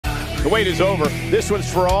The wait is over. This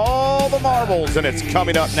one's for all the marbles, and it's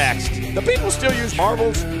coming up next. The people still use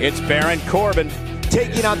marbles. It's Baron Corbin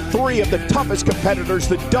taking on 3 of the toughest competitors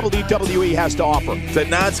the WWE has to offer. So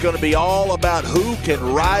now it's going to be all about who can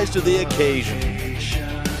rise to the occasion.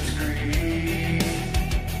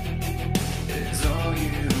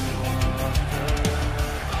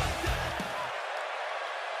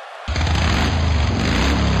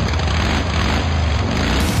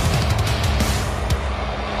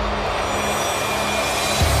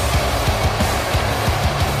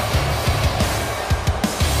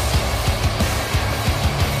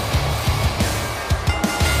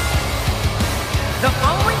 The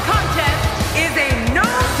following contest is a no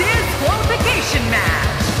disqualification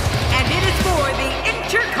match, and it is for the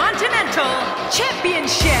Intercontinental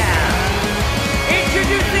Championship.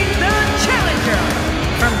 Introducing the challenger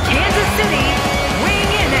from Kansas City,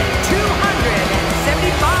 weighing in at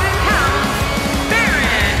 275 pounds,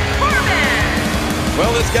 Baron Corbin.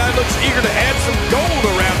 Well, this guy looks eager to add some gold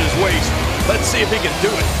around his waist. Let's see if he can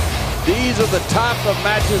do it. These are the type of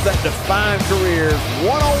matches that define careers.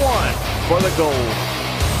 One-on-one for the gold.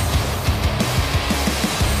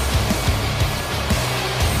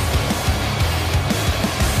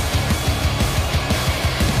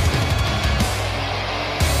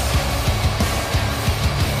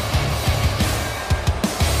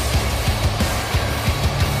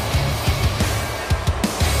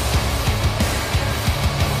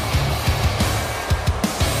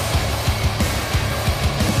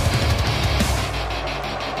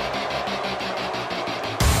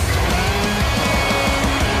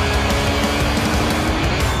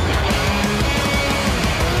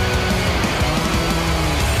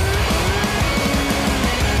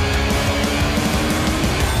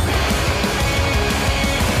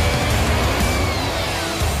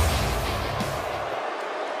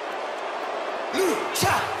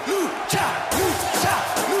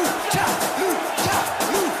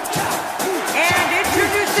 And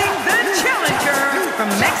introducing the challenger from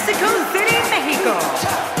Mexico City, Mexico,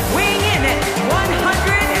 weighing in at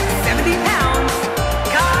 170 pounds,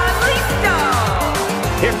 Kalisto.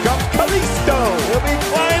 Here comes Kalisto. He'll be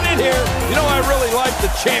flying in here. You know, I really like the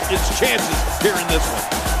champion's chances here in this one.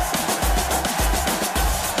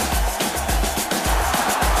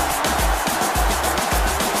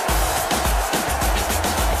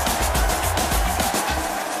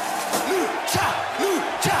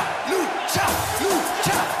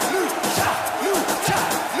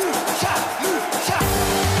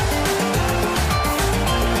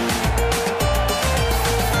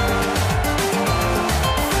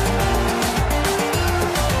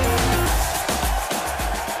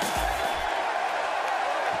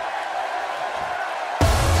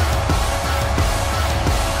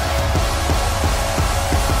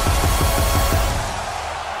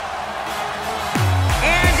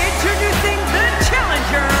 And introducing the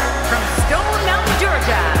challenger from Stone Mountain,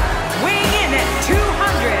 Georgia, weighing in at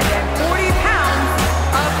 240 pounds,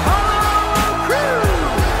 Apollo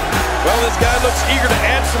Crews. Well, this guy looks eager to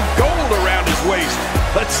add some gold around his waist.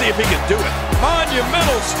 Let's see if he can do it.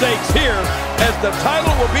 Monumental stakes here, as the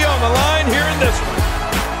title will be on the line here in this one.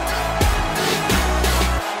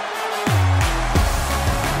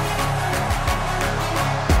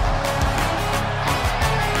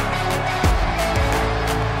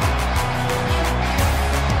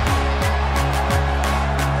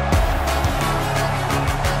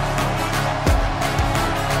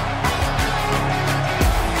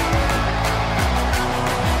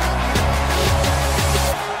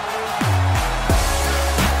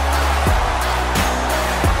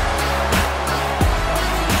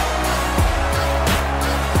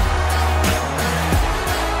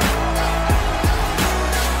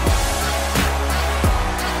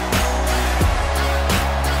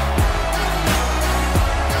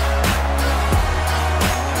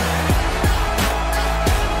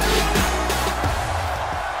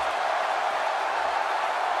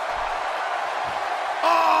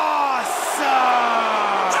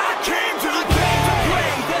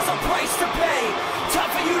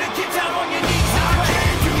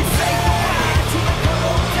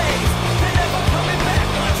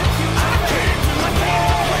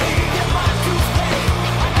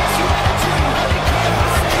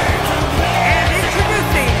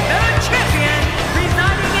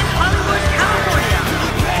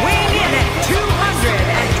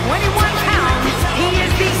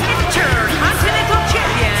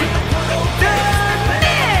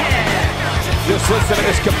 Listen to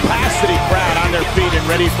this capacity crowd on their feet and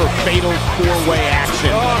ready for fatal four-way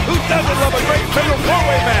action. Oh, who doesn't love a great fatal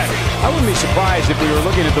four-way match? I wouldn't be surprised if we were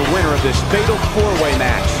looking at the winner of this fatal four-way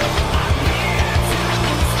match.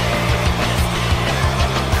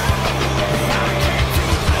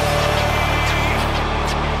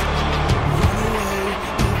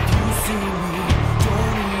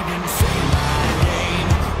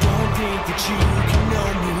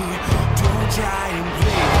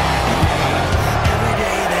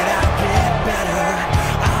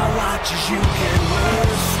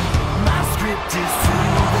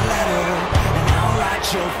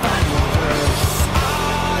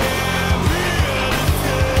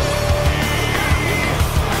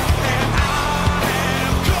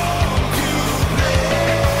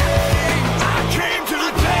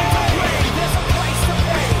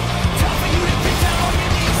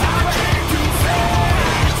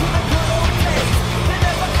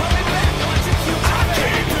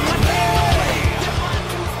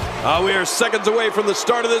 We are seconds away from the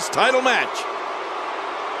start of this title match.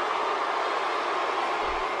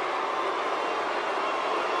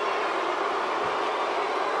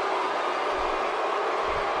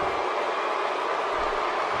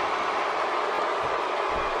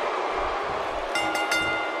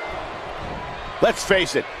 Let's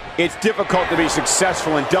face it, it's difficult to be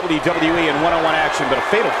successful in WWE in one-on-one action, but a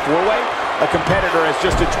fatal four-way? A competitor has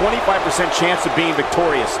just a 25% chance of being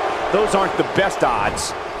victorious. Those aren't the best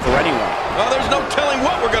odds for anyone. Well, there's no telling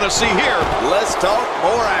what we're going to see here. Less talk,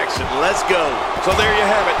 more action. Let's go. So there you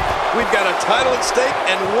have it. We've got a title at stake,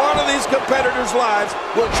 and one of these competitors' lives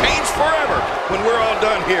will change forever when we're all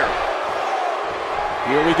done here.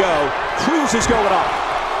 Here we go. Cruz is going up.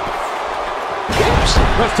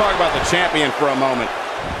 Let's talk about the champion for a moment.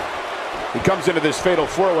 He comes into this fatal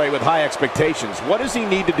four-way with high expectations. What does he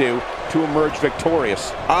need to do to emerge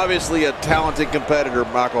victorious? Obviously a talented competitor,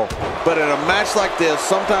 Michael. But in a match like this,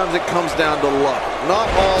 sometimes it comes down to luck. Not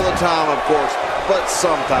all the time, of course, but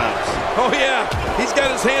sometimes. Oh, yeah. He's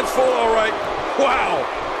got his hands full, all right. Wow.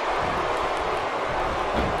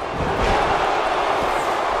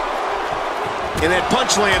 And that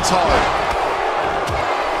punch lands hard.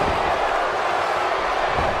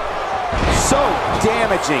 So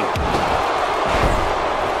damaging.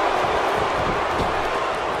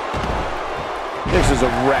 This is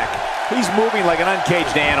a wreck. He's moving like an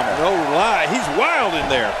uncaged animal. No lie, he's wild in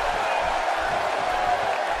there.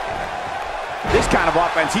 This kind of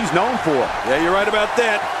offense he's known for. Yeah, you're right about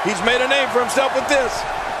that. He's made a name for himself with this.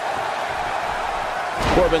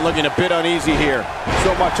 Corbin looking a bit uneasy here.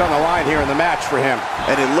 So much on the line here in the match for him.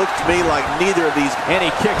 And it looked to me like neither of these. And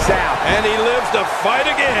he kicks out. And he lives to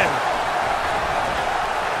fight again.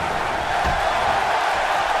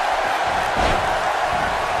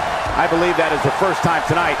 I believe that is the first time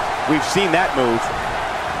tonight we've seen that move.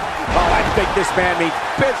 Oh, I think this man means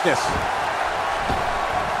business.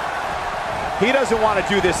 He doesn't want to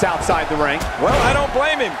do this outside the ring. Well, I don't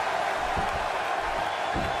blame him.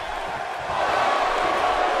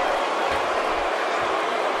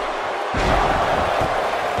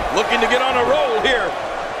 Looking to get on a roll here.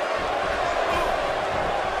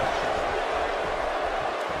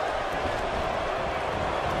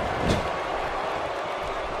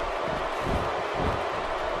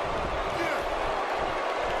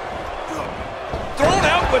 Thrown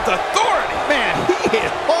out with authority. Man, he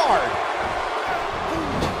hit hard.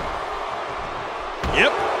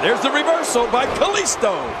 Yep, there's the reversal by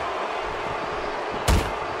Kalisto.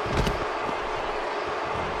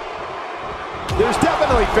 There's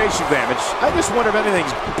definitely facial damage. I just wonder if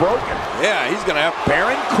anything's broken. Yeah, he's going to have...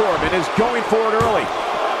 Baron Corbin is going for it early.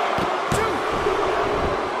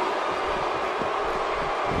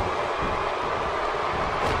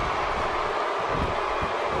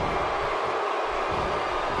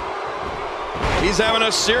 He's having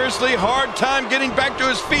a seriously hard time getting back to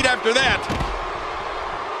his feet after that.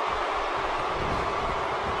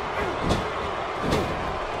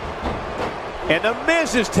 And The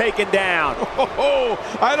Miz is taken down. Oh,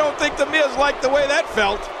 I don't think The Miz liked the way that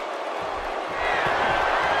felt.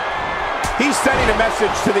 He's sending a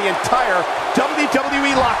message to the entire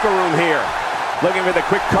WWE locker room here. Looking for the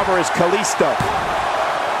quick cover is Kalisto.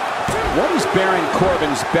 What is Baron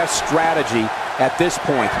Corbin's best strategy at this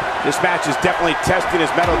point? This match is definitely testing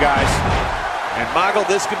his mettle, guys. And Michael,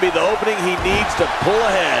 this could be the opening he needs to pull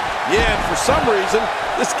ahead. Yeah, and for some reason,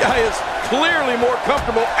 this guy is clearly more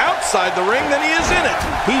comfortable outside the ring than he is in it.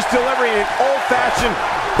 He's delivering an old-fashioned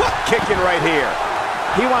butt kicking right here.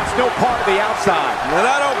 He wants no part of the outside. And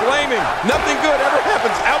I don't blame him. Nothing good ever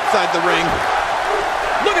happens outside the ring.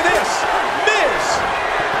 Look at this. Miz.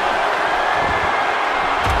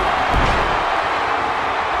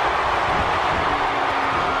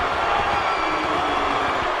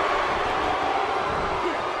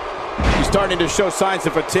 Starting to show signs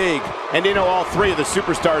of fatigue. And you know, all three of the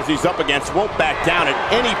superstars he's up against won't back down at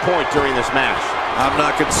any point during this match. I'm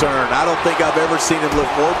not concerned. I don't think I've ever seen him look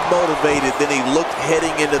more motivated than he looked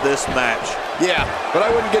heading into this match. Yeah, but I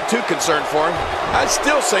wouldn't get too concerned for him. I'd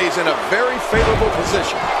still say he's in a very favorable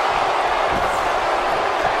position.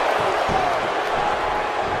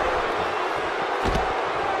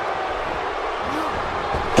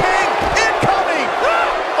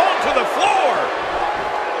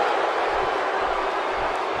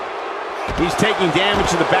 He's taking damage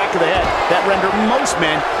to the back of the head that render most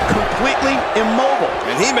men completely immobile.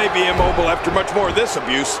 And he may be immobile after much more of this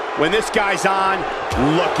abuse. When this guy's on,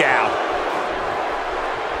 look out.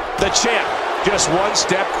 The champ, just one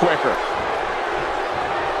step quicker.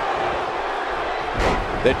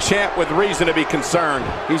 The champ with reason to be concerned.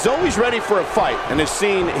 He's always ready for a fight and has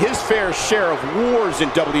seen his fair share of wars in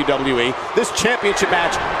WWE. This championship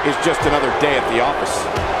match is just another day at the office.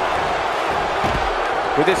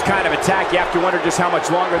 With this kind of attack, you have to wonder just how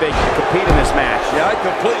much longer they can compete in this match. Yeah, I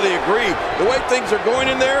completely agree. The way things are going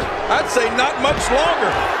in there, I'd say not much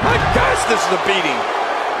longer. My gosh, this is a beating.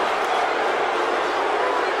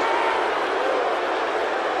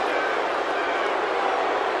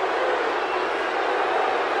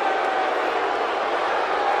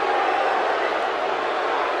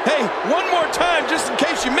 Hey, one more time, just in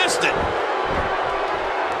case you missed it.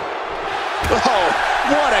 Oh,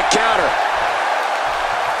 what a counter.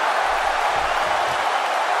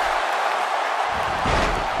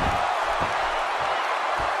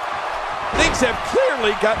 Things have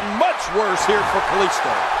clearly gotten much worse here for Kalisto.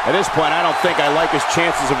 At this point, I don't think I like his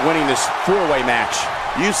chances of winning this four-way match.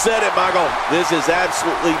 You said it, Michael. This is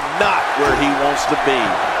absolutely not where he wants to be.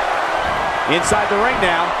 Inside the ring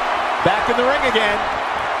now. Back in the ring again.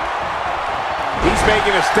 He's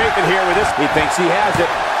making a statement here with this. He thinks he has it.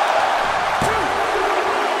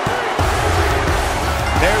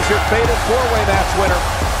 There's your fatal four-way match winner.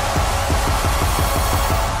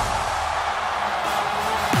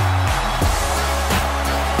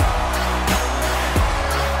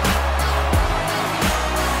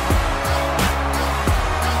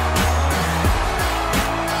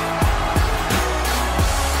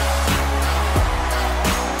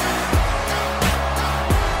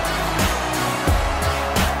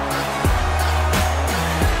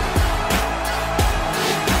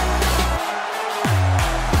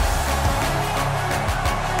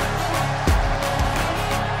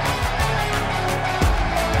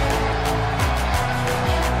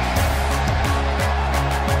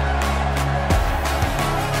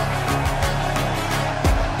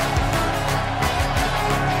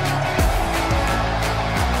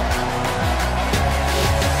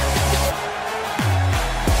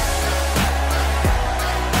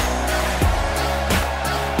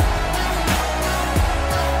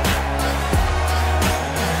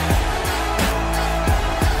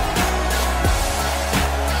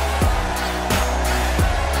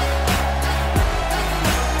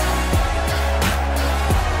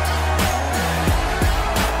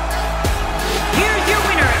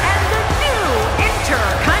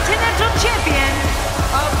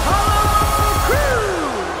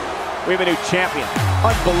 We have a new champion.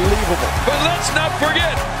 Unbelievable. But let's not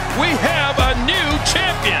forget, we have a new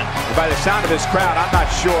champion. And by the sound of this crowd, I'm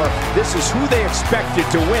not sure this is who they expected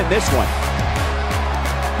to win this one.